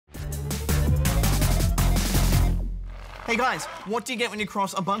Hey guys, what do you get when you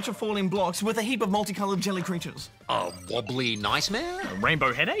cross a bunch of falling blocks with a heap of multicolored jelly creatures? A wobbly nightmare? A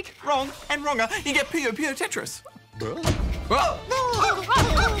rainbow headache? Wrong and wronger. You get Puyo Puyo Tetris.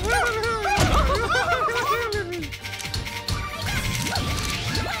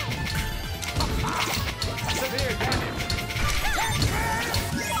 Severe damage.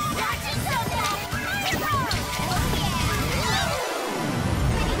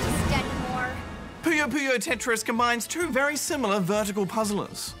 Puyo Puyo Tetris combines two very similar vertical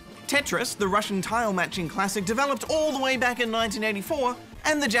puzzlers. Tetris, the Russian tile-matching classic developed all the way back in 1984,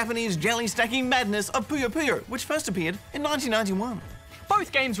 and the Japanese jelly-stacking madness of Puyo Puyo, which first appeared in 1991.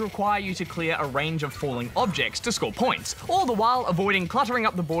 Both games require you to clear a range of falling objects to score points, all the while avoiding cluttering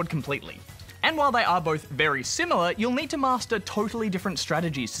up the board completely. And while they are both very similar, you'll need to master totally different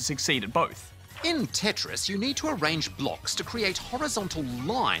strategies to succeed at both. In Tetris, you need to arrange blocks to create horizontal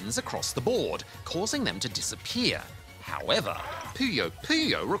lines across the board, causing them to disappear. However, Puyo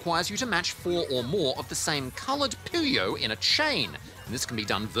Puyo requires you to match 4 or more of the same coloured Puyo in a chain. And this can be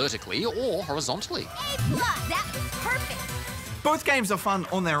done vertically or horizontally. A+, that was perfect. Both games are fun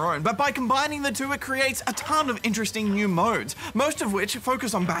on their own, but by combining the two, it creates a ton of interesting new modes, most of which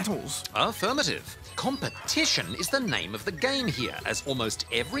focus on battles. Affirmative. Competition is the name of the game here, as almost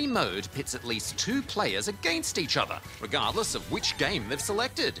every mode pits at least 2 players against each other, regardless of which game they've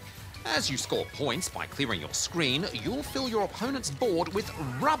selected. As you score points by clearing your screen, you'll fill your opponent's board with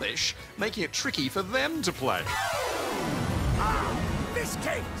rubbish, making it tricky for them to play. This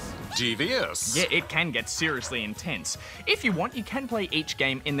case. Devious. Yeah, it can get seriously intense. If you want, you can play each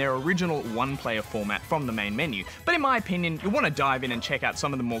game in their original one-player format from the main menu, but in my opinion, you'll want to dive in and check out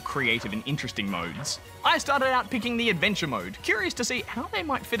some of the more creative and interesting modes. I started out picking the adventure mode, curious to see how they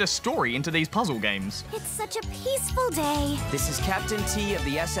might fit a story into these puzzle games. It's such a peaceful day. This is Captain T of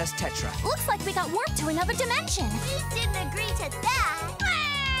the SS Tetra. Looks like we got warped to another dimension. Please didn't agree to that.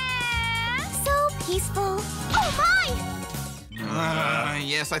 So peaceful. Oh my!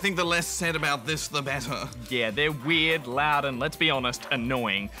 Yes, I think the less said about this, the better. Yeah, they're weird, loud, and let's be honest,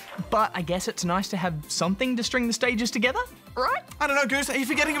 annoying. But I guess it's nice to have something to string the stages together, right? I don't know, Goose, are you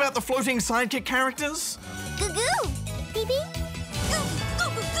forgetting about the floating sidekick characters? Goo-goo. Pee-pee.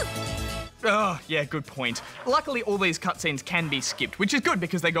 Oh, yeah, good point. Luckily, all these cutscenes can be skipped, which is good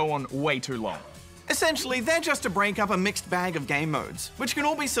because they go on way too long. Essentially, they're just to break up a mixed bag of game modes, which can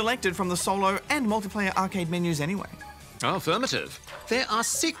all be selected from the solo and multiplayer arcade menus anyway. Affirmative. There are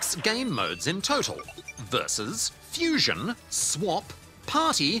 6 game modes in total. Versus, Fusion, Swap,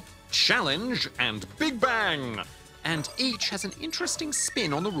 Party, Challenge, and Big Bang. And each has an interesting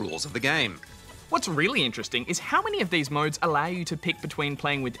spin on the rules of the game. What's really interesting is how many of these modes allow you to pick between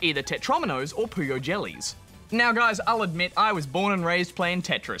playing with either Tetrominos or Puyo Jellies. Now guys, I'll admit I was born and raised playing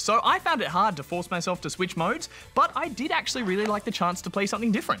Tetris, so I found it hard to force myself to switch modes, but I did actually really like the chance to play something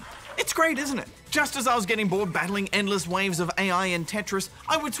different. It's great, isn't it? Just as I was getting bored battling endless waves of AI in Tetris,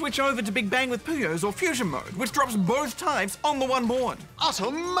 I would switch over to Big Bang with Puyos or Fusion mode, which drops both types on the one board. Utter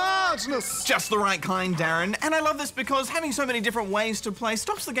madness! Just the right kind, Darren, and I love this because having so many different ways to play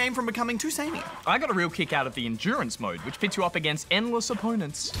stops the game from becoming too samey. I got a real kick out of the endurance mode, which pits you up against endless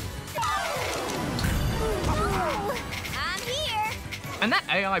opponents. And that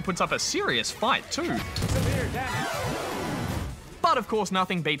AI puts up a serious fight too. Severe damage. But of course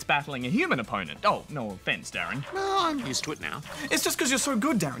nothing beats battling a human opponent. Oh, no offense, Darren. Oh, I'm used to it now. It's just because you're so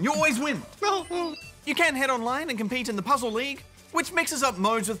good, Darren. You always win. You can head online and compete in the Puzzle League, which mixes up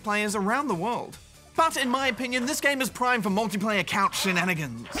modes with players around the world. But in my opinion, this game is primed for multiplayer couch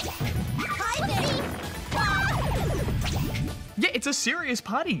shenanigans. Hi, Betty. Yeah, it's a serious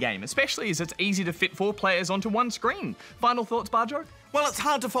party game, especially as it's easy to fit 4 players onto one screen. Final thoughts, Bajo? Well, it's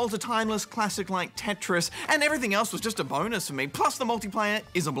hard to fault a timeless classic like Tetris, and everything else was just a bonus for me, plus the multiplayer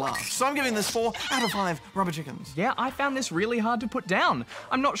is a blast. So I'm giving this 4 out of 5 rubber chickens. Yeah, I found this really hard to put down.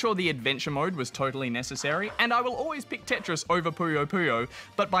 I'm not sure the adventure mode was totally necessary, and I will always pick Tetris over Puyo Puyo,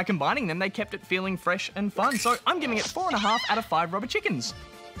 but by combining them, they kept it feeling fresh and fun, so I'm giving it 4.5 out of 5 rubber chickens.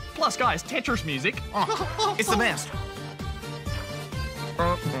 Plus, guys, Tetris music, It's the best.